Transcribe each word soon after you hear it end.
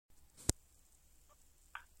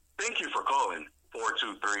colon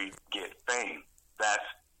 423 get fame. That's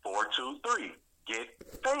 423 get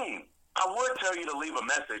fame. I would tell you to leave a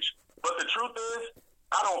message, but the truth is,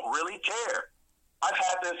 I don't really care. I've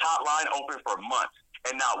had this hotline open for months,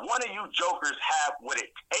 and not one of you jokers have what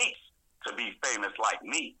it takes to be famous like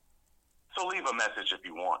me. So leave a message if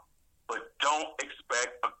you want, but don't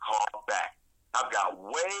expect a call back. I've got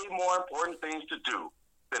way more important things to do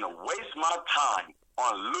than to waste my time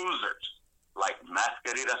on losers like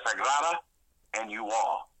Mascarita Sagrada and you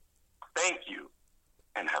all. Thank you,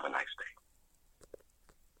 and have a nice day.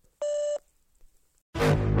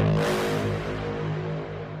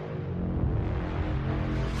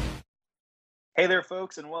 Hey there,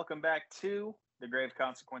 folks, and welcome back to the Grave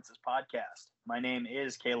Consequences podcast. My name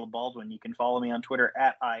is Caleb Baldwin. You can follow me on Twitter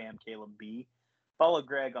at IamCalebB. Follow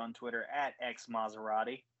Greg on Twitter at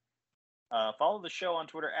XMaserati. Follow the show on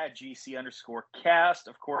Twitter at GC_cast.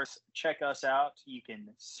 Of course, check us out. You can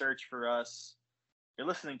search for us. You're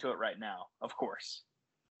listening to it right now, of course.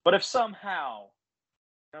 But if somehow,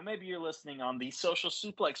 maybe you're listening on the Social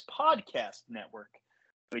Suplex Podcast Network,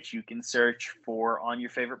 which you can search for on your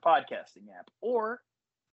favorite podcasting app, or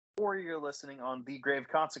you're listening on the Grave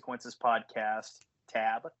Consequences Podcast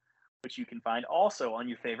tab, which you can find also on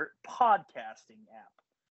your favorite podcasting app.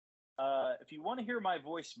 If you want to hear my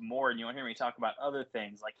voice more and you want to hear me talk about other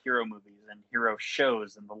things like hero movies and hero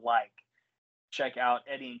shows and the like, check out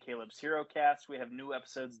Eddie and Caleb's Hero Cast. We have new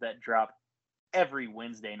episodes that drop every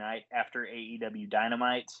Wednesday night after AEW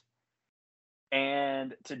Dynamite.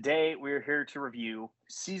 And today we're here to review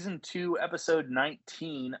Season 2, Episode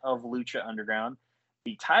 19 of Lucha Underground.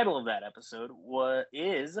 The title of that episode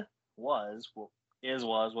was,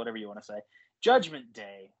 whatever you want to say, Judgment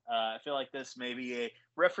Day. I feel like this may be a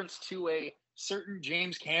reference to a certain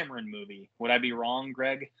James Cameron movie. Would I be wrong,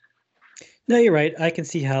 Greg? No, you're right. I can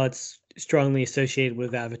see how it's strongly associated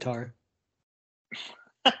with Avatar.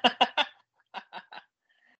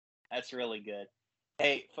 That's really good.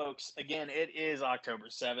 Hey, folks, again, it is October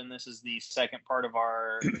 7th. This is the second part of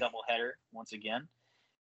our doubleheader once again.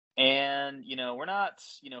 And, we're not,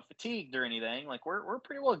 fatigued or anything. Like, we're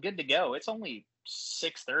pretty well good to go. It's only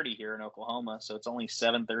 6:30 here in Oklahoma, so it's only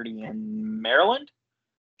 7:30 in Maryland?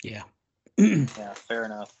 Yeah. Yeah, fair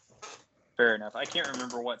enough. Fair enough. I can't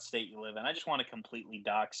remember what state you live in. I just want to completely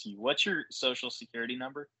dox you. What's your social security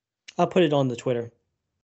number? I'll put it on the Twitter.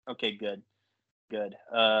 Okay, good.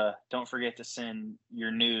 Don't forget to send your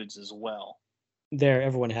nudes as well. There,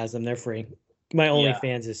 everyone has them. They're free. My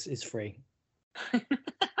OnlyFans is free.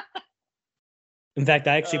 In fact,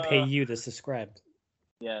 I actually pay you to subscribe.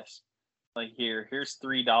 Yes. Like here's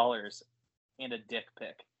 $3 and a dick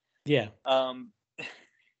pic. Yeah.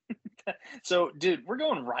 So, dude, we're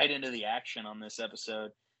going right into the action on this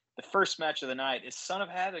episode. The first match of the night is Son of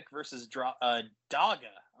Havoc versus Daga.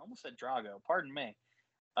 I almost said Drago. Pardon me.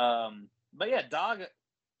 But yeah, Daga,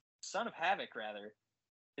 Son of Havoc, rather,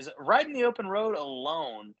 is riding the open road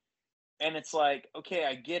alone. And it's like, okay,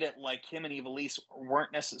 I get it. Like, him and Ivelisse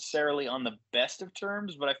weren't necessarily on the best of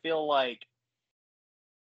terms, but I feel like,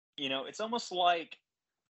 it's almost like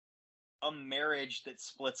a marriage that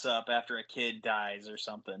splits up after a kid dies or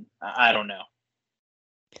something. I don't know.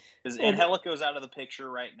 Because Angelico's out of the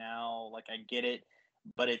picture right now. Like, I get it.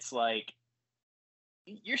 But it's like,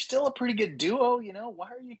 you're still a pretty good duo, Why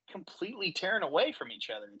are you completely tearing away from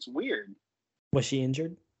each other? It's weird. Was she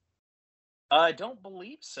injured? I don't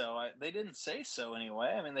believe so. They didn't say so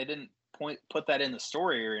anyway. I mean, they didn't put that in the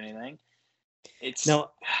story or anything. It's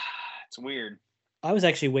weird. I was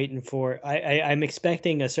actually waiting for. I'm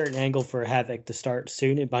expecting a certain angle for Havoc to start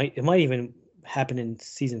soon. It might even happen in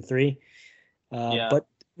season 3. But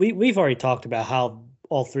we've already talked about how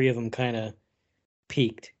all three of them kind of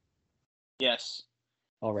peaked. Yes.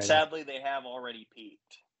 Already. Sadly, they have already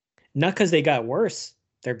peaked. Not because they got worse.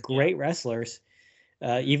 They're great wrestlers.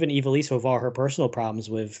 Even Ivelisse with all her personal problems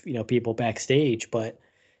with people backstage, but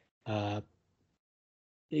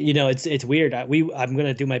it's weird. I'm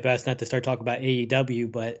gonna do my best not to start talking about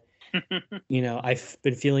AEW, but I've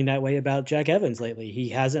been feeling that way about Jack Evans lately. He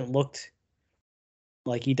hasn't looked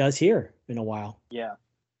like he does here in a while. Yeah,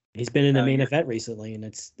 he's been in the main event recently, and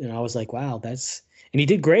I was like, wow, and he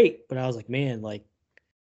did great, but I was like, man, like,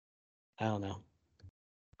 I don't know.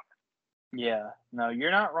 Yeah, no, you're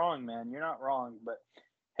not wrong, man. You're not wrong. But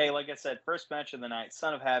hey, like I said, first match of the night,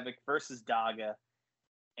 Son of Havoc versus Daga.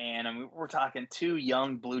 And we're talking two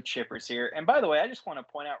young blue chippers here. And by the way, I just want to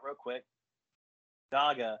point out real quick,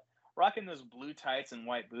 Daga, rocking those blue tights and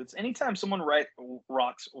white boots. Anytime someone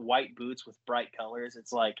rocks white boots with bright colors,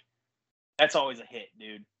 it's like, that's always a hit,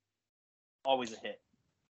 dude. Always a hit.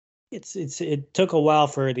 It took a while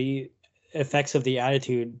for the effects of the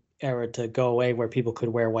Attitude era to go away where people could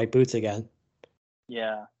wear white boots again.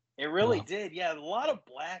 Yeah, it really did. Yeah, a lot of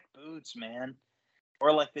black boots, man.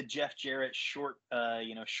 Or like the Jeff Jarrett short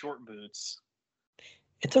boots.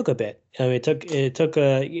 It took a bit. I mean,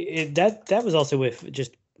 that was also with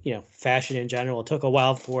just, fashion in general. It took a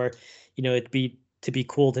while for, it to be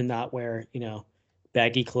cool to not wear,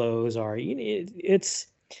 baggy clothes, or it's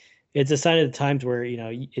a sign of the times where,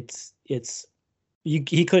 he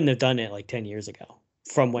couldn't have done it like 10 years ago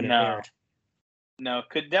from when it aired. No,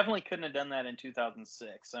 couldn't have done that in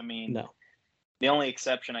 2006. I mean, no. The only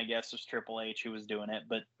exception, I guess, was Triple H who was doing it,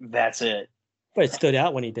 but that's it. But it stood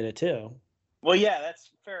out when he did it too. Well, yeah, that's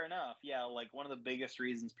fair enough. Yeah, like one of the biggest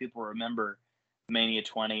reasons people remember Mania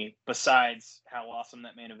 20, besides how awesome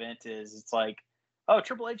that main event is, it's like, oh,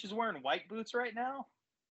 Triple H is wearing white boots right now?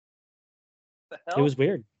 The hell? It was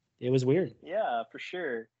weird. Yeah, for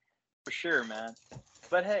sure. For sure, man.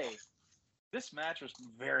 But hey, this match was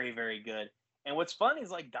very, very good. And what's funny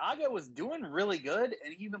is, like, Daga was doing really good,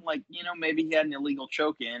 and even, like, maybe he had an illegal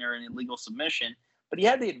choke in or an illegal submission, but he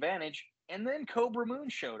had the advantage, and then Cobra Moon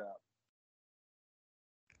showed up.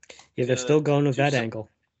 Yeah, they're still going with that angle.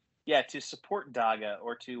 Yeah, to support Daga,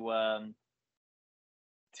 or to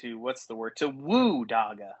what's the word? To woo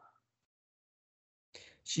Daga.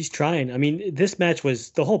 She's trying. I mean, this match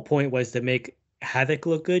the whole point was to make Havoc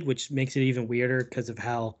look good, which makes it even weirder because of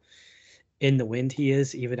how in the wind he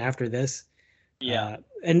is, even after this. Yeah.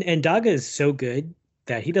 And Daga is so good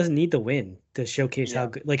that he doesn't need the win to showcase how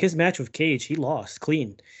good. Like his match with Cage, he lost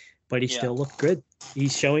clean, but he still looked good.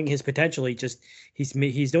 He's showing his potential.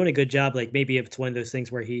 He's doing a good job. Like maybe if it's one of those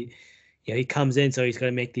things where he comes in, so he's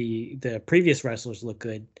going to make the previous wrestlers look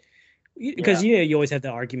good. Because you always have the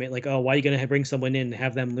argument like, oh, why are you going to bring someone in and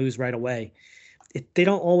have them lose right away? They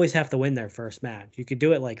don't always have to win their first match. You could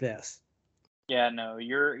do it like this. Yeah, no,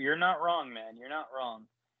 you're not wrong, man. You're not wrong.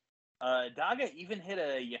 Daga even hit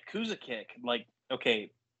a Yakuza kick. Like, okay,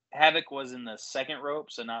 Havoc was in the second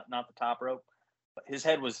rope, so not the top rope. But his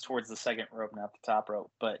head was towards the second rope, not the top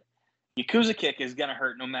rope. But Yakuza kick is gonna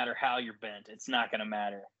hurt no matter how you're bent. It's not gonna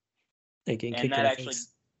matter. And that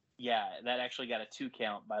actually got a 2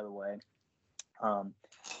 count, by the way.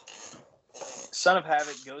 Son of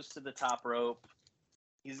Havoc goes to the top rope.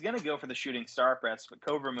 He's gonna go for the shooting star press, but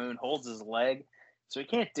Cobra Moon holds his leg, so he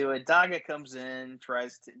can't do it. Daga comes in,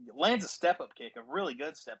 lands a step-up kick, a really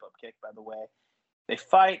good step-up kick, by the way. They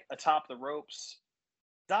fight atop the ropes.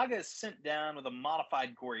 Daga is sent down with a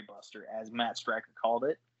modified Gory Buster, as Matt Striker called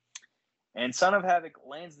it. And Son of Havoc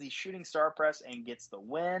lands the shooting star press and gets the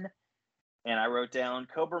win. And I wrote down,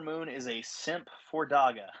 Cobra Moon is a simp for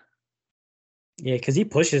Daga. Yeah, because he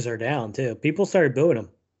pushes her down, too. People started booing him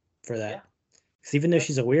for that. Yeah. Because even though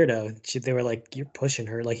she's a weirdo, they were like, you're pushing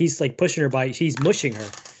her. Like, he's like pushing her he's mushing her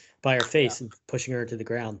by her face and pushing her to the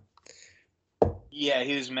ground. Yeah,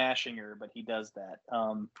 he was mashing her, but he does that.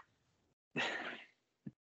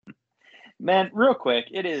 Man, real quick,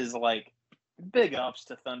 it is like big ups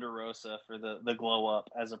to Thunder Rosa for the glow up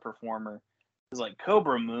as a performer. It's like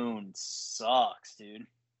Cobra Moon sucks, dude.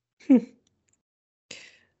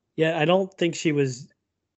 Yeah, I don't think she was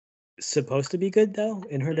supposed to be good, though,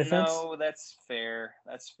 in her defense. No, that's fair.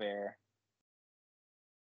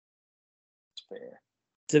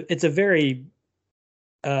 It's a very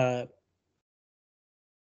I'm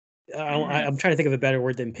trying to think of a better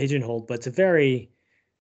word than pigeonholed, but it's a very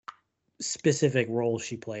specific role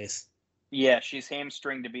she plays. Yeah, she's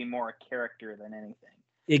hamstringed to be more a character than anything.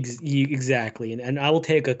 Exactly, and I will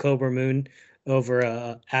take a Cobra Moon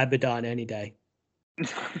over Abaddon any day.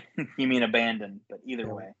 You mean Abandon, but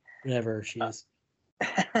either way. Whatever she is.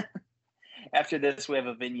 After this, we have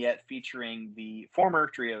a vignette featuring the former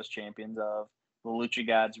Trios champions of the Lucha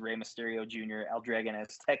Gods, Rey Mysterio Jr., El Dragon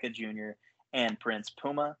Azteca Jr., and Prince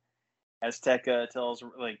Puma. Azteca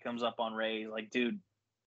comes up on Rey, like, dude,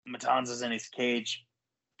 Matanza's in his cage,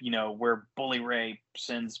 where Bully Ray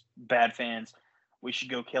sends bad fans. We should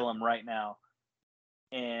go kill him right now.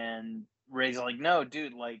 And Ray's like, no,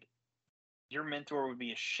 dude, like, your mentor would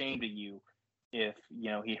be ashamed of you if,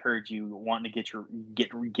 he heard you wanting to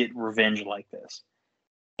get revenge like this.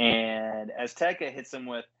 And Azteca hits him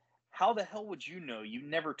with, how the hell would you know? You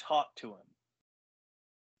never talked to him.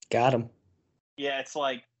 Got him. Yeah, it's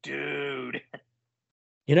like, dude.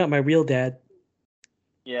 You're not my real dad.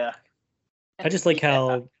 Yeah. I just like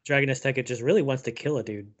how Dragon Azteca just really wants to kill a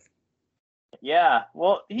dude. Yeah,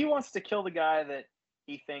 well, he wants to kill the guy that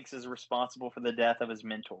he thinks is responsible for the death of his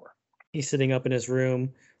mentor. He's sitting up in his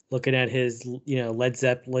room, looking at his, Led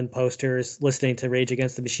Zeppelin posters, listening to Rage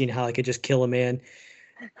Against the Machine, how I could just kill a man.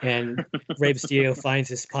 And Rey Mysterio finds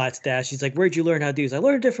his pot stash. He's like, where'd you learn how to do this? I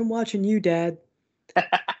learned it from watching you, Dad.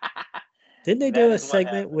 Didn't they do a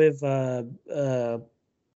segment with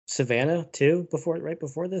Savannah too right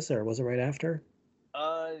before this, or was it right after?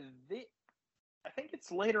 I think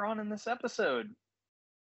it's later on in this episode.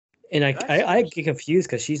 And I get confused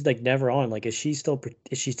because she's like never on. Like, is she still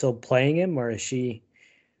playing him, or is she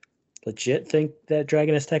legit think that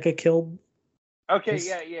Dragon Azteca killed? Okay,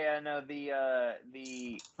 yeah. No,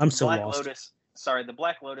 the I'm so Black lost. Lotus. Sorry, the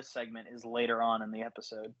Black Lotus segment is later on in the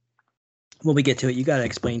episode. When we get to it, you gotta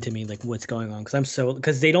explain to me like what's going on,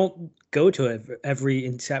 because they don't go to it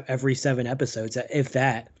every 7 episodes, if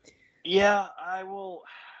that. Yeah, I will.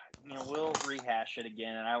 We'll rehash it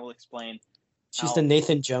again, and I will explain. She's the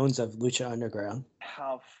Nathan Jones of Lucha Underground.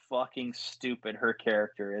 How fucking stupid her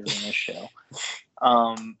character is in this show.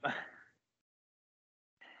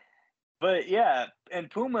 But yeah, and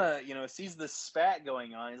Puma, sees this spat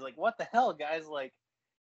going on. He's like, "What the hell, guys? Like,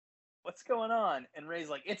 what's going on?" And Ray's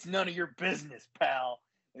like, "It's none of your business, pal."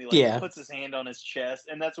 And he puts his hand on his chest,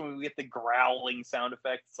 and that's when we get the growling sound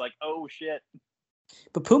effect. It's like, oh shit.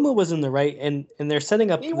 But Puma was in the right, and they're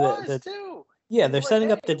setting up too. Yeah, they're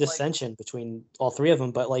setting up the dissension between all three of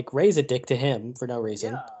them, but like Ray's a dick to him for no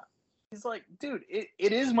reason. Yeah. He's like, dude, it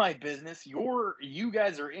is my business. You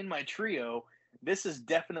guys are in my trio. This is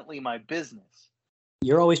definitely my business.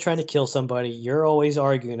 You're always trying to kill somebody. You're always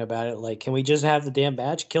arguing about it. Like, can we just have the damn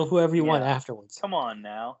match? Kill whoever you want afterwards. Come on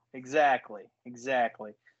now. Exactly.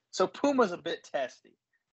 So Puma's a bit testy.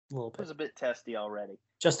 A little bit. Puma's a bit testy already.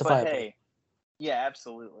 Justifiably. But hey, yeah,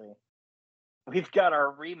 absolutely. We've got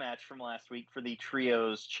our rematch from last week for the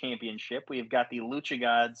Trios Championship. We've got the Lucha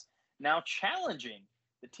Gods now challenging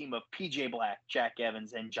the team of PJ Black, Jack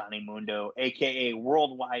Evans, and Johnny Mundo, a.k.a.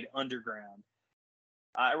 Worldwide Underground.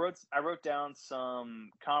 I wrote down some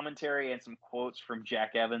commentary and some quotes from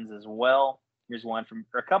Jack Evans as well. Here's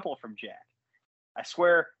a couple from Jack. "I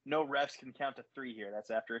swear no refs can count to 3 here.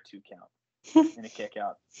 That's after a 2 count and a kick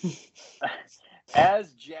out."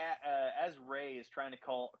 As Ray is trying to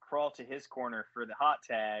crawl to his corner for the hot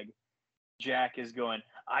tag, Jack is going,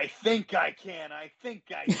 I think I can,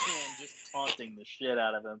 just taunting the shit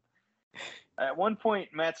out of him. At one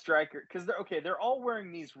point, Matt Stryker, because they're all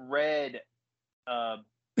wearing these red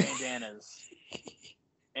bandanas,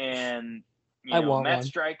 and Matt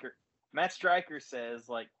Stryker says,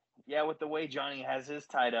 like, yeah, with the way Johnny has his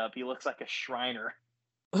tied up, he looks like a Shriner.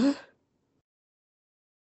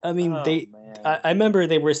 I mean, I remember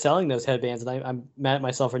they were selling those headbands, and I'm mad at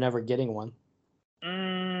myself for never getting one.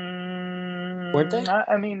 Weren't they?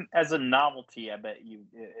 I mean, as a novelty, I bet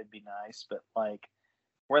it'd be nice, but like,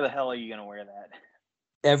 where the hell are you gonna wear that?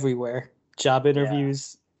 Everywhere. Job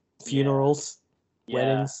interviews, funerals,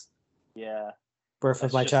 weddings. Yeah. Birth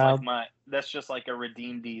of my child. That's just like a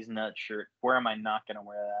Redeem D's nut shirt. Where am I not gonna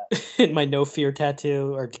wear that? In my No Fear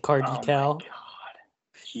tattoo or car decal. Oh my God.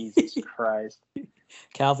 Jesus Christ.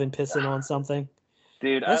 Calvin pissing on something.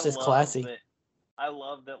 Dude, that's just classy. I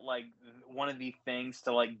love that, like, one of the things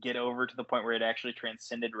to, like, get over to the point where it actually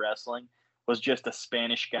transcended wrestling was just a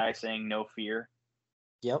Spanish guy saying no fear.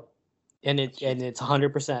 Yep. And it's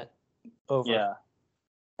 100% over. Yeah.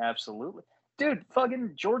 Absolutely. Dude,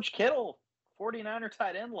 fucking George Kittle, 49er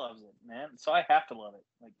tight end, loves it, man. So I have to love it.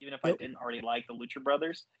 Like, even if I didn't already like the Lucha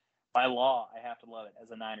Brothers, by law, I have to love it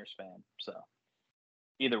as a Niners fan. So,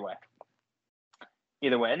 either way,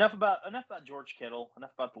 enough about George Kittle.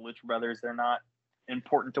 Enough about the Lucha Brothers. They're not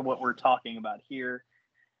important to what we're talking about here.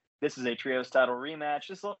 This is a trios title rematch.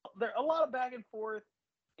 There's a lot of back and forth.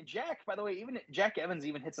 And Jack, by the way, Jack Evans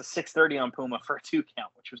even hits a 630 on Puma for a 2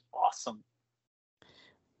 count, which was awesome.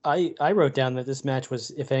 I wrote down that this match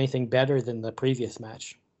was, if anything, better than the previous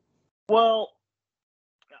match. Well,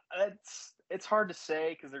 it's hard to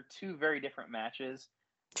say because they're 2 very different matches.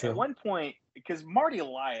 True. At one point, because Marty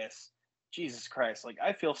Elias, Jesus Christ, like,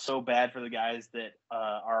 I feel so bad for the guys that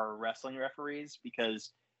are wrestling referees,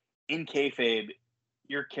 because in kayfabe,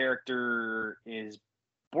 your character is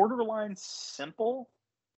borderline simple,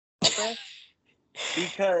 okay?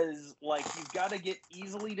 Because, like, you've got to get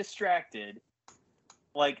easily distracted.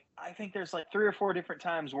 Like, I think there's like 3 or 4 different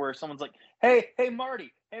times where someone's like, hey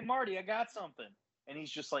Marty, I got something. And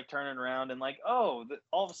he's just like turning around and like, all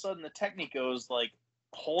of a sudden the Technico's like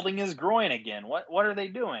holding his groin again. What are they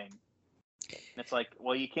doing? And it's like,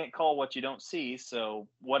 well, you can't call what you don't see, so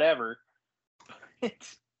whatever.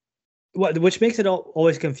 Which makes it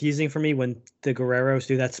always confusing for me when the Guerreros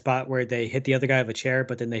do that spot where they hit the other guy with a chair,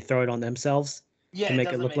 but then they throw it on themselves to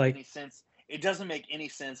make it look like any sense. It doesn't make any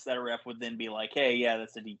sense that a ref would then be like, hey, yeah,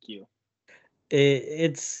 that's a DQ.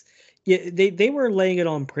 They were laying it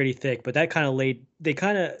on pretty thick, but that kind of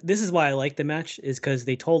this is why I like the match, is because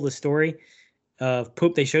they told the story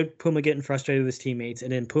They showed Puma getting frustrated with his teammates,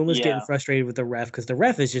 and then Puma's getting frustrated with the ref because the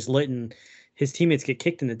ref is just letting his teammates get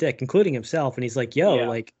kicked in the dick, including himself. And he's like, "Yo,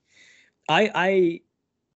 like, I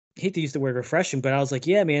hate to use the word refreshing, but I was like,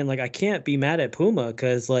 yeah, man, like I can't be mad at Puma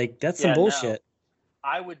because like that's some bullshit."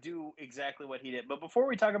 I would do exactly what he did. But before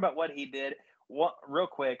we talk about what he did, real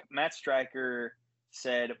quick, Matt Stryker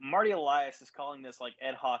said Marty Elias is calling this like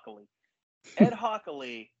Ed Hockley. Ed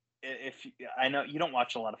Hockley, if I know you don't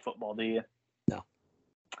watch a lot of football, do you? No.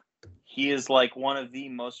 He is like one of the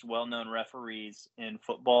most well-known referees in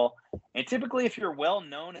football. And typically if you're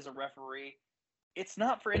well-known as a referee, it's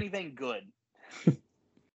not for anything good.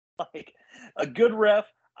 Like a good ref,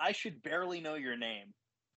 I should barely know your name.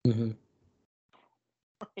 Mm-hmm.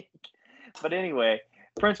 But anyway,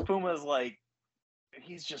 Prince Puma is like,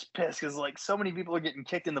 he's just pissed because like so many people are getting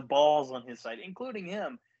kicked in the balls on his side, including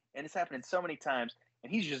him, and it's happening so many times,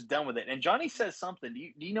 and he's just done with it. And Johnny says something.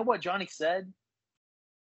 Do you know what Johnny said?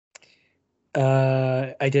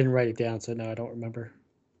 I didn't write it down, so no, I don't remember.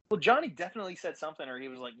 Well, Johnny definitely said something, or he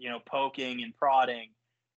was like, poking and prodding,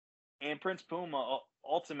 and Prince Puma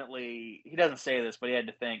ultimately, he doesn't say this, but he had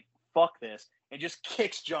to think, fuck this, and just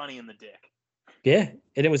kicks Johnny in the dick. Yeah,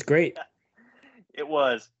 and it was great. It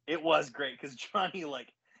was great because Johnny's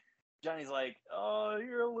like, oh,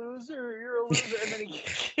 you're a loser, and then he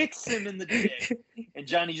kicks him in the dick, and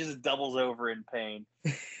Johnny just doubles over in pain.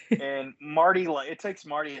 And Marty, it takes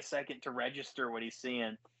Marty a second to register what he's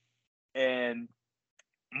seeing, and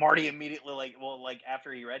Marty immediately,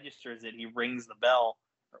 after he registers it, he rings the bell,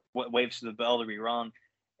 waves to the bell to be rung,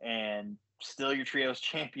 and still your trio's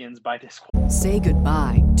champions by disqualification. Say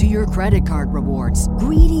goodbye to your credit card rewards.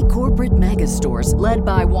 Greedy corporate mega stores, led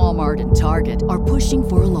by Walmart and Target, are pushing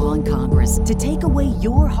for a law in Congress to take away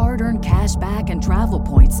your hard-earned cash back and travel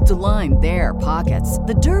points to line their pockets.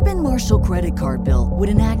 The Durbin-Marshall credit card bill would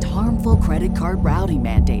enact harmful credit card routing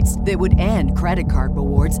mandates that would end credit card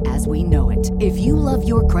rewards as we know it. If you love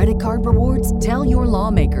your credit card rewards, tell your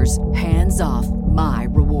lawmakers, hands off my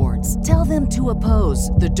rewards. Tell them to oppose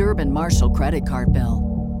the Durbin-Marshall credit card bill.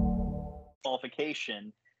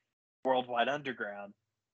 Qualification, Worldwide Underground.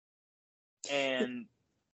 And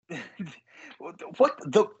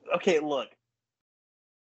okay, look.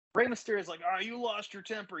 Rey Mysterio is like, oh, you lost your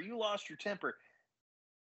temper.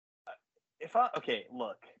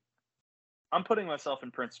 Look. I'm putting myself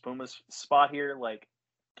in Prince Puma's spot here. Like,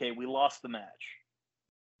 okay, we lost the match.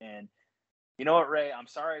 And you know what, Ray? I'm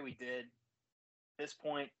sorry we did. At this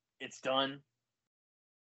point, it's done.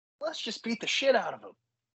 Let's just beat the shit out of him.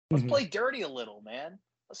 Let's play dirty a little, man.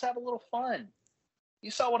 Let's have a little fun.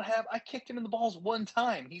 You saw what happened. I kicked him in the balls one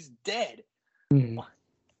time. He's dead. Mm-hmm.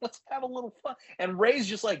 Let's have a little fun. And Ray's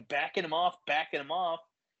just like backing him off.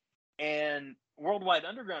 And Worldwide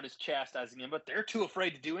Underground is chastising him, but they're too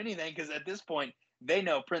afraid to do anything because at this point, they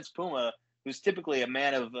know Prince Puma, who's typically a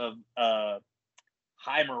man of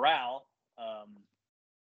high morale,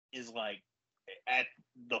 is like at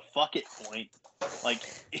the fuck it point. Like,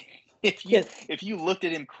 if you looked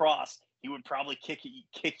at him cross, he would probably kick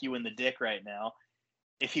you in the dick right now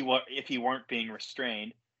if he weren't being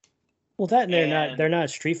restrained. Well, they're not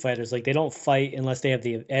street fighters. Like, they don't fight unless they have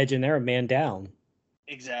the edge, and they're a man down.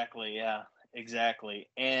 Exactly. Yeah. Exactly.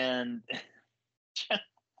 And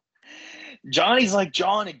Johnny's like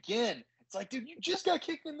John again. It's like, dude, you just got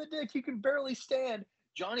kicked in the dick. You can barely stand.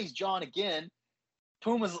 Johnny's John again.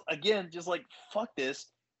 Puma's again, just like, fuck this.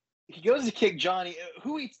 He goes to kick Johnny.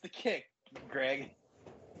 Who eats the kick, Greg?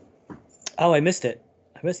 Oh, I missed it.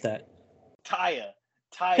 I missed that. Taya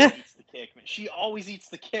eats the kick. Man. She always eats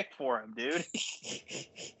the kick for him, dude.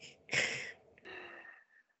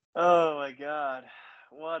 Oh my god.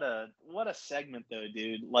 What a segment though,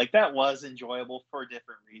 dude. Like, that was enjoyable for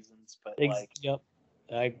different reasons, but yep.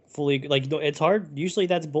 I fully it's hard. Usually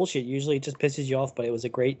that's bullshit. Usually it just pisses you off, but it was a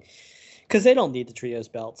great because they don't need the trios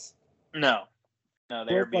belts. No,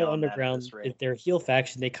 they're beyond Underground. That If they're heel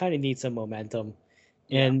faction, they kind of need some momentum,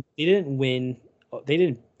 and they didn't win. They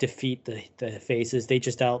didn't defeat the faces. They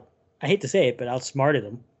just I hate to say it, but outsmarted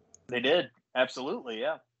them. They did, absolutely,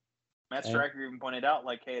 yeah. Matt Stryker even pointed out,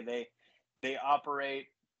 like, hey, they operate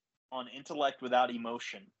on intellect without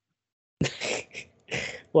emotion.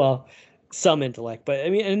 Well, some intellect, but I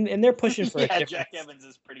mean, and they're pushing for Jack Evans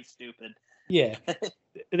is pretty stupid. Yeah,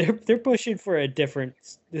 they're pushing for a different.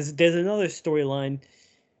 There's another storyline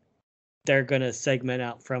they're gonna segment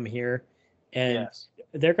out from here, and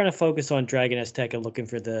they're gonna focus on Dragon Azteca looking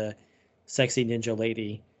for the sexy ninja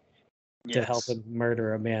lady to help him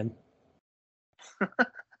murder a man.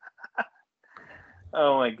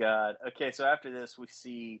 Oh my god. Okay, so after this we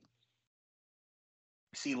see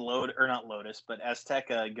see not Lotus, but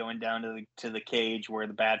Azteca going down to the cage where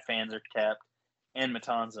the bad fans are kept, and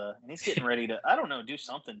Matanza, and he's getting ready to, I don't know, do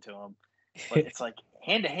something to him. But it's like,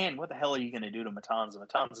 hand to hand, what the hell are you going to do to Matanza?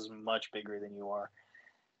 Matanza's much bigger than you are.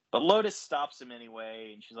 But Lotus stops him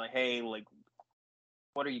anyway, and she's like, hey, like,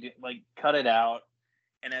 what are you doing? Like, cut it out.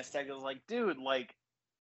 And Azteca's like, dude, like,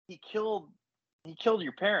 he killed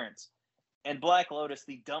your parents. And Black Lotus,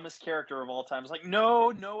 the dumbest character of all time, is like,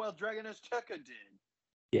 no, El Dragon Azteca did.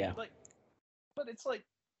 Yeah. Like, but it's like,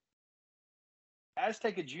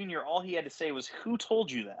 Azteca Jr., all he had to say was, who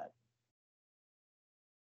told you that?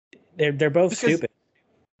 They're both stupid.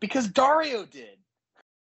 Because Dario did.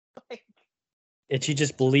 Like, and she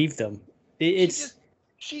just believed them.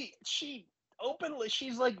 She openly,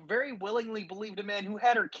 she's like very willingly believed a man who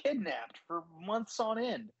had her kidnapped for months on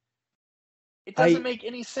end. It doesn't make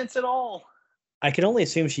any sense at all. I can only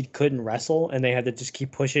assume she couldn't wrestle, and they had to just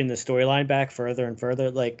keep pushing the storyline back further and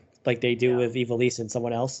further, like they do with Ivelisse and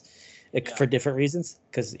someone else, for different reasons,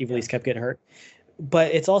 because Ivelisse kept getting hurt.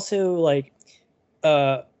 But it's also like,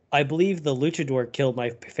 I believe the luchador killed my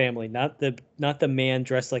family, not the man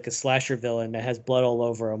dressed like a slasher villain that has blood all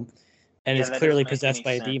over him, and is clearly possessed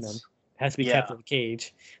by a demon. Has to be kept in the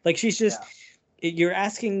cage. Like, she's just, you're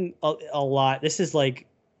asking a lot. This is like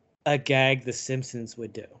a gag The Simpsons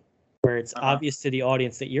would do, where it's obvious to the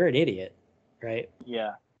audience that you're an idiot, right?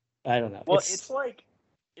 Yeah. I don't know. Well, it's like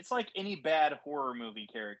any bad horror movie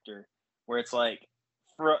character, where it's like,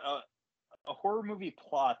 for a horror movie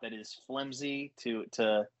plot that is flimsy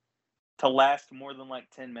to last more than like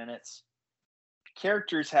 10 minutes,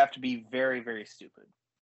 characters have to be very, very stupid.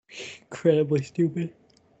 Incredibly stupid.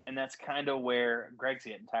 And that's kind of where Greg's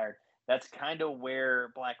getting tired. That's kind of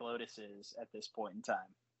where Black Lotus is at this point in time.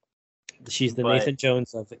 She's the Nathan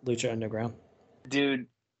Jones of Lucha Underground. Dude,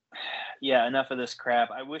 yeah, enough of this crap.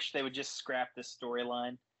 I wish they would just scrap this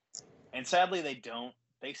storyline. And sadly, they don't.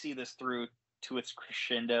 They see this through to its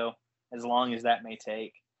crescendo, as long as that may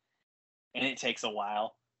take. And it takes a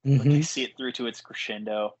while. But they see it through to its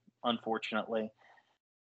crescendo, unfortunately.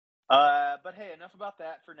 But hey, enough about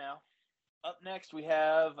that for now. Up next, we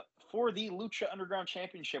have, for the Lucha Underground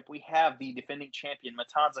Championship, we have the defending champion,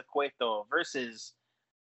 Matanza Cueto, versus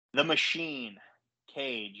the Machine,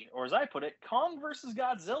 Cage. Or as I put it, Kong versus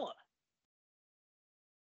Godzilla.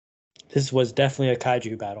 This was definitely a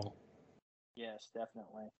kaiju battle. Yes,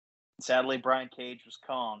 definitely. Sadly, Brian Cage was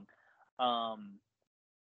Kong.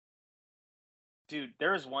 Dude,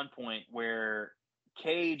 there is one point where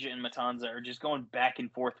Cage and Matanza are just going back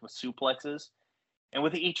and forth with suplexes. And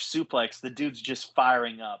with each suplex, the dude's just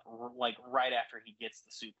firing up, like, right after he gets the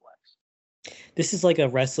suplex. This is like a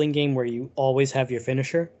wrestling game where you always have your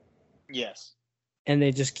finisher. Yes. And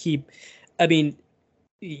they just keep... I mean,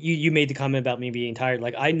 you made the comment about me being tired.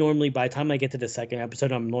 Like, I normally, by the time I get to the second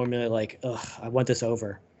episode, I'm normally like, ugh, I want this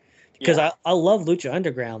over. Because I love Lucha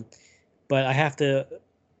Underground, but I have to...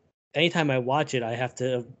 Anytime I watch it, I have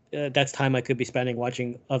to... that's time I could be spending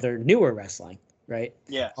watching other newer wrestling. Right?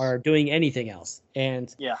 Yeah. Or doing anything else.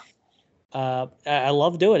 And I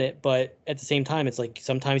love doing it, but at the same time, it's like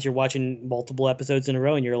sometimes you're watching multiple episodes in a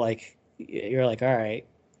row and you're like, all right,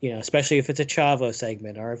 you know, especially if it's a Chavo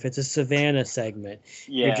segment or if it's a Savannah segment,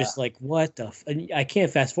 you're just like, what the and I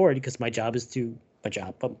can't fast forward because my job.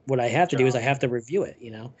 But what I have to do is I have to review it,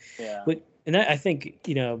 you know? Yeah. But, and I think,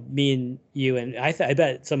 you know, me and you, and I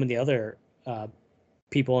bet some of the other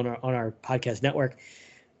people on our podcast network,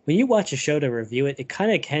 when you watch a show to review it, it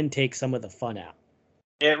kind of can take some of the fun out.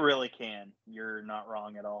 It really can. You're not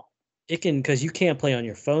wrong at all. It can, because you can't play on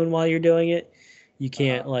your phone while you're doing it. You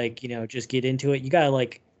can't, like, you know, just get into it. You got to,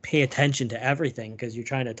 like, pay attention to everything because you're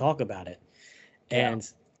trying to talk about it.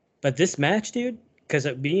 And, but this match, dude, because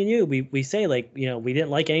me and you, we say, like, you know, we didn't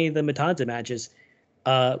like any of the Matanza matches.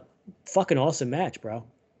 Fucking awesome match, bro.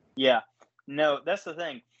 Yeah. No, that's the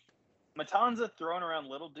thing. Matanza throwing around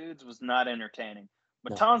little dudes was not entertaining.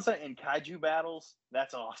 Matanza in kaiju battles,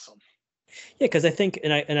 that's awesome. Yeah, because I think,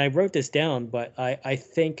 and I wrote this down, but I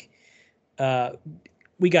think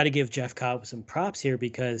we got to give Jeff Cobb some props here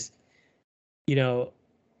because, you know,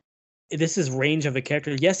 this is range of a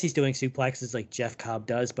character. Yes, he's doing suplexes like Jeff Cobb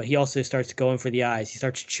does, but he also starts going for the eyes. He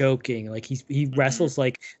starts choking. Like he wrestles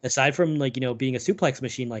like, aside from, like, you know, being a suplex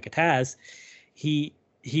machine like a Taz, he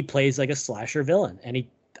plays like a slasher villain, and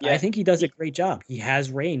I think he does a great job. He has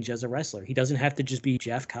range as a wrestler. He doesn't have to just be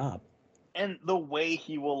Jeff Cobb. And the way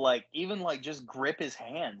he will, like, even, like, just grip his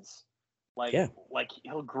hands. Like, like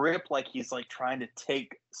he'll grip like he's, like, trying to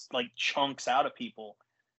take, like, chunks out of people.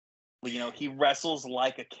 You know, he wrestles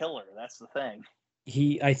like a killer. That's the thing.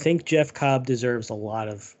 I think Jeff Cobb deserves a lot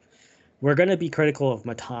of... We're going to be critical of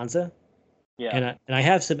Matanza, And I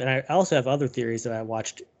have some, and I also have other theories that I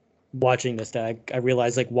watching this that I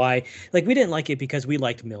realized like why, like we didn't like it because we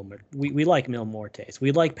liked Milmer. We like Mil Mortes.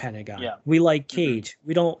 We like Pentagon. Yeah. We like Cage.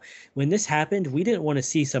 We don't, when this happened, we didn't want to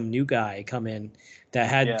see some new guy come in that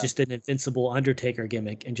had just an invincible Undertaker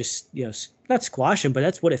gimmick and just, you know, not squash him, but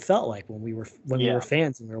that's what it felt like when we were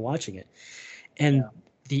fans and we were watching it. And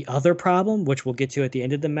the other problem, which we'll get to at the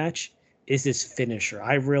end of the match, is his finisher.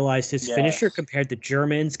 I realized his finisher compared to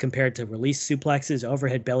Germans, compared to release suplexes,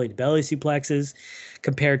 overhead belly-to-belly suplexes,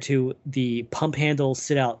 compared to the pump handle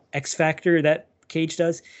sit-out X Factor that Cage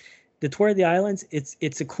does. The Tour of the Islands,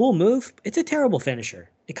 it's a cool move. It's a terrible finisher.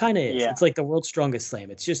 It kind of is. It's like the world's strongest slam.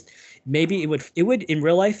 It's just, maybe it would in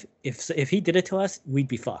real life, if he did it to us, we'd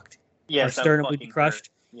be fucked. Yeah, our sternum would be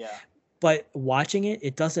crushed. Hurt. Yeah. But watching it,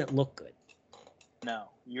 it doesn't look good. No,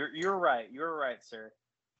 you're right. You're right, sir.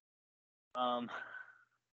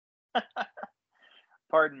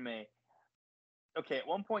 Pardon me. Okay, at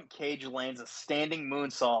one point, Cage lands a standing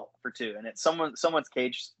moonsault for 2, and it's someone's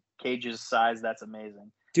Cage's size. That's amazing,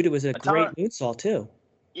 dude. It was a great moonsault too.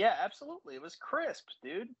 Yeah, absolutely. It was crisp,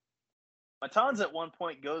 dude. Matanza at one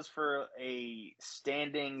point goes for a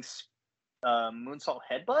standing moonsault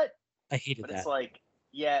headbutt. I hated that. But it's like,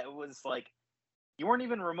 it was like you weren't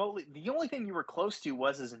even remotely. The only thing you were close to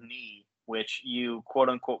was his knee, which you quote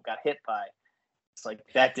unquote got hit by. It's like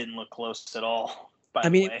that didn't look close at all. I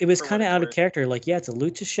mean, it was kind of out of character. Like, yeah, it's a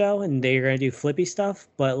lucha show, and they're gonna do flippy stuff,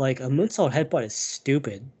 but like a moonsault headbutt is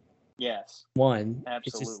stupid. Yes. One.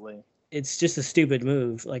 Absolutely. It's just a stupid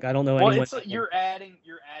move. Like, I don't know anyone. Well, you're adding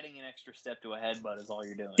an extra step to a headbutt is all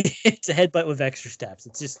you're doing. It's a headbutt with extra steps.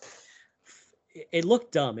 It's just, it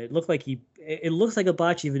looked dumb. It looked like it looks like a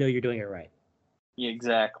botch, even though you're doing it right. Yeah,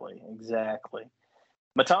 exactly.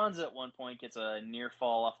 Matanza at one point gets a near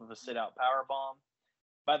fall off of a sit-out powerbomb.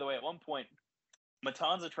 By the way, at one point,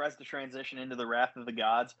 Matanza tries to transition into the Wrath of the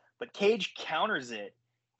Gods, but Cage counters it,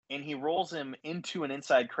 and he rolls him into an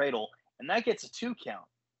inside cradle, and that gets a 2 count.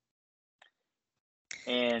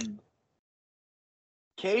 And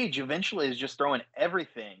Cage eventually is just throwing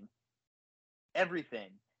everything at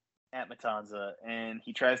Matanza, and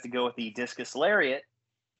he tries to go with the discus lariat,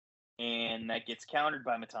 and that gets countered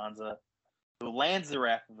by Matanza, who lands the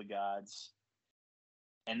Wrath of the Gods,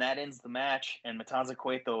 and that ends the match, and Matanza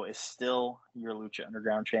Cueto is still your Lucha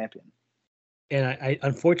Underground champion. And I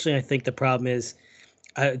unfortunately, I think the problem is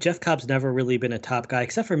Jeff Cobb's never really been a top guy,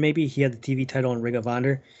 except for maybe he had the TV title in Ring of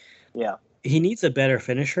Honor. Yeah. He needs a better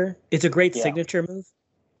finisher. It's a great signature move.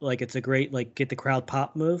 Like, it's a great, like, get the crowd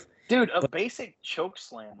pop move. Dude, basic choke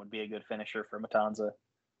slam would be a good finisher for Matanza.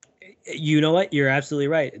 You know what? You're absolutely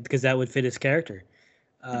right, because that would fit his character.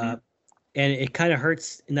 And it kind of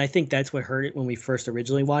hurts, and I think that's what hurt it when we first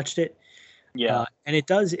originally watched it. Yeah. And it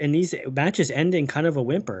does, and these matches end in kind of a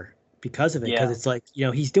whimper because of it, because it's like, you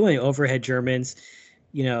know, he's doing overhead Germans,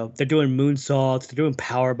 you know, they're doing moonsaults, they're doing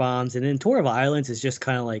power bombs, and then Tour of Islands is just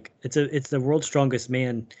kind of like, it's the world's strongest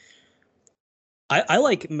man. I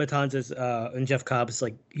like Matanza's and Jeff Cobb's,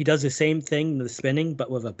 like, he does the same thing, the spinning,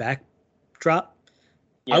 but with a backdrop.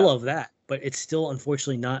 I love that, but it's still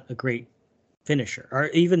unfortunately not a great finisher, or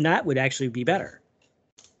even that would actually be better.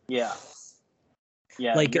 Yeah,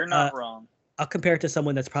 like, you're not wrong. I'll compare it to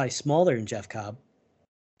someone that's probably smaller than Jeff Cobb.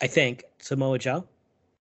 I think Samoa Joe.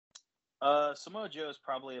 Samoa Joe is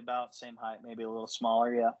probably about same height, maybe a little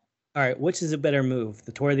smaller. Yeah. All right, which is a better move,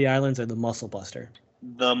 the Tour of the Islands or the Muscle Buster?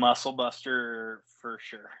 The Muscle Buster for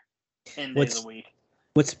sure. 10 days a week.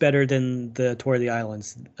 What's better than the Tour of the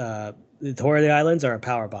Islands? The Tour of the Islands or a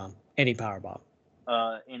power bomb? Any power bomb.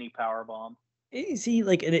 Any power bomb. See,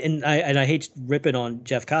 like, and I hate ripping on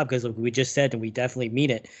Jeff Cobb because we just said, and we definitely mean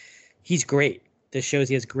it, he's great. This shows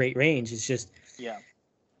he has great range. It's just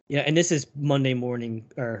and this is Monday morning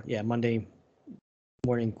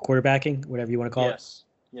quarterbacking, whatever you want to call it. Yes,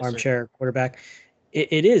 armchair quarterback.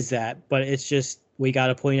 It is that, but it's just, we got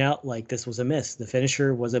to point out, like, this was a miss. The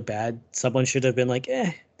finisher was a bad. Someone should have been like,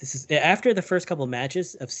 this is, after the first couple of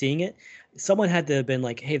matches of seeing it, someone had to have been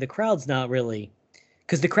like, hey, the crowd's not really.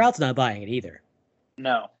 Because the crowd's not buying it either.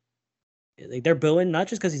 No. Like, they're booing, not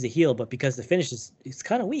just because he's a heel, but because the finish is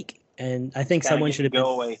kind of weak. And I think someone should have been.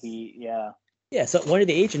 Away. Yeah, so one of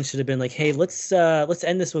the agents should have been like, hey, let's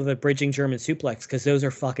end this with a bridging German suplex, because those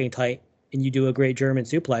are fucking tight, and you do a great German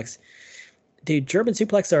suplex. The German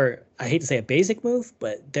suplex are, I hate to say a basic move,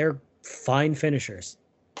 but they're fine finishers.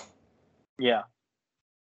 Yeah.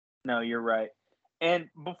 No, you're right. And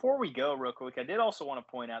before we go, real quick, I did also want to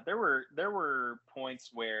point out there were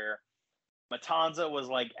points where Matanza was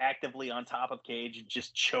like actively on top of Cage,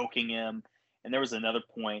 just choking him, and there was another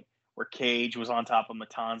point where Cage was on top of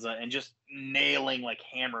Matanza and just nailing like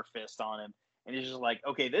hammer fist on him. and it's just like,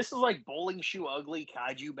 okay, this is like Bowling Shoe Ugly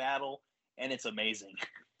kaiju battle, and it's amazing.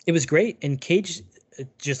 It was great, and Cage,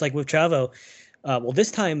 just like with Chavo, well,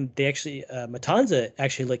 this time they actually Matanza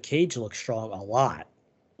actually let Cage look strong a lot.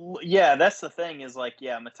 Yeah, that's the thing is like,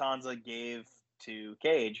 yeah, Matanza gave to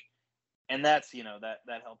Cage, and that's, you know, that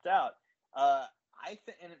helped out. I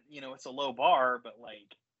think, and you know, it's a low bar, but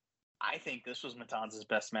like, I think this was Matanza's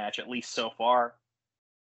best match, at least so far.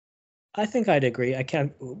 I think I'd agree. I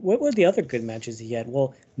can't. What were the other good matches he had?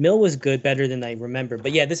 Well, Mill was good, better than I remember.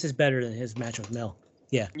 But yeah, this is better than his match with Mill.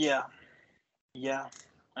 Yeah. Yeah.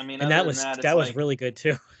 I mean, and that was really good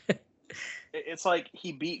too. It's like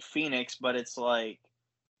he beat Phoenix, but it's like,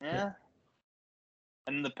 yeah.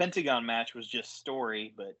 And the Pentagon match was just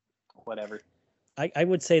story, but whatever. I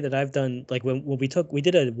would say that I've done, like, when we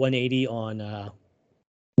did a 180 on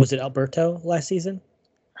was it Alberto last season?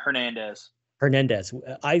 Hernandez.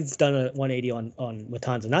 I've done a 180 on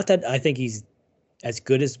Matanza. Not that I think he's as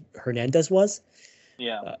good as Hernandez was.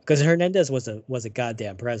 Yeah. Because Hernandez was a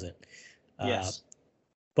goddamn present. Yes.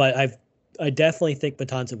 But I definitely think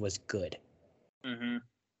Matanza was good. Mm-hmm.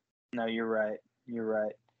 No, you're right.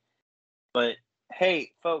 But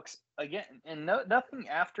hey, folks, again, and nothing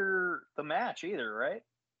after the match either, right?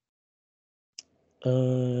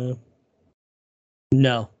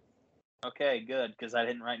 No. Okay, good, because I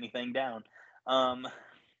didn't write anything down. What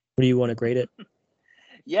do you want to grade it?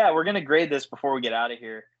 Yeah, we're gonna grade this before we get out of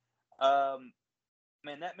here.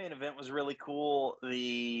 Man, that main event was really cool.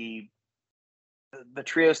 The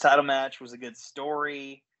trios title match was a good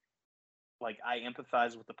story. Like, I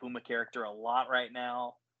empathize with the Puma character a lot right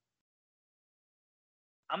now.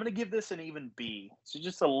 I'm gonna give this an even B, so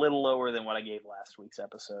just a little lower than what I gave last week's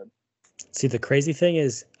episode. See, the crazy thing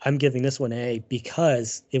is, I'm giving this one A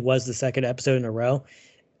because it was the second episode in a row,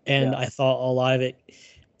 and I thought a lot of it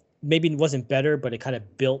maybe wasn't better, but it kind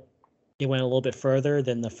of built. It went a little bit further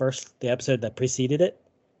than the episode that preceded it,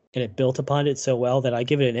 and it built upon it so well that I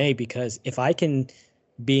give it an A, because if I can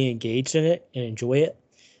be engaged in it and enjoy it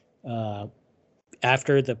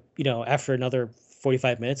after another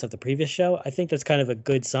 45 minutes of the previous show, I think that's kind of a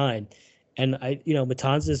good sign. And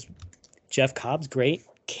Matanza's Jeff Cobb's great.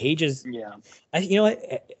 Cage is,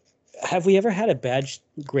 have we ever had a bad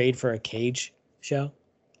grade for a Cage show?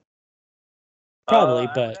 Probably,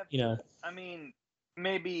 but I mean,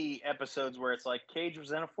 maybe episodes where it's like Cage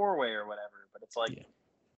was in a 4-way or whatever, but it's like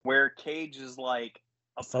where Cage is like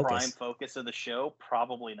a prime focus of the show,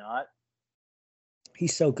 probably not.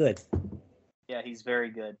 He's so good. Yeah, he's very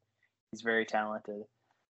good. He's very talented.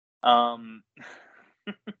 But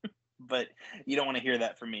you don't want to hear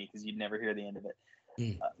that from me because you'd never hear the end of it.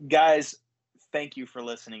 Guys, thank you for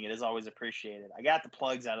listening. It is always appreciated. I got the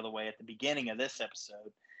plugs out of the way at the beginning of this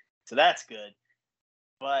episode, so that's good.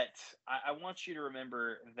 But I want you to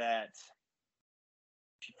remember that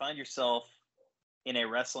if you find yourself in a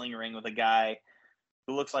wrestling ring with a guy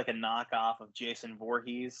who looks like a knockoff of Jason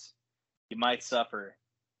Voorhees, you might suffer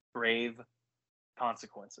grave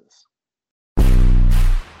consequences.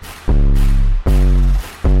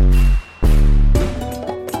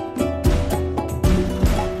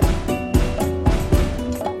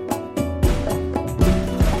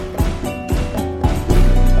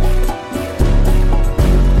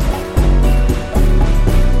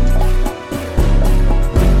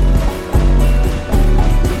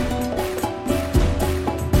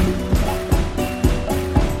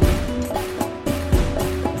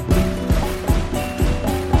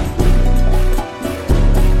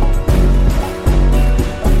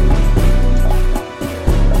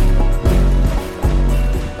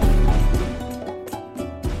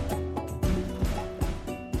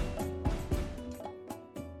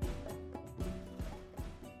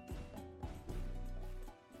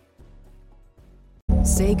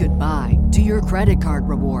 Say goodbye to your credit card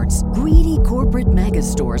rewards. Greedy corporate mega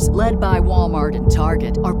stores, led by Walmart and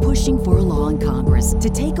Target, are pushing for a law in Congress to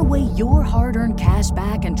take away your hard-earned cash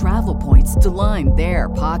back and travel points to line their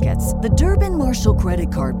pockets. The Durbin-Marshall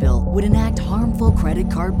credit card bill would enact harmful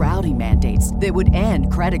credit card routing mandates that would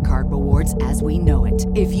end credit card rewards as we know it.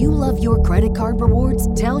 If you love your credit card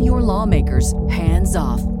rewards, tell your lawmakers, hands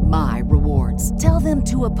off my rewards. Tell them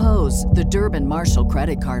to oppose the Durbin-Marshall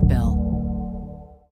credit card bill.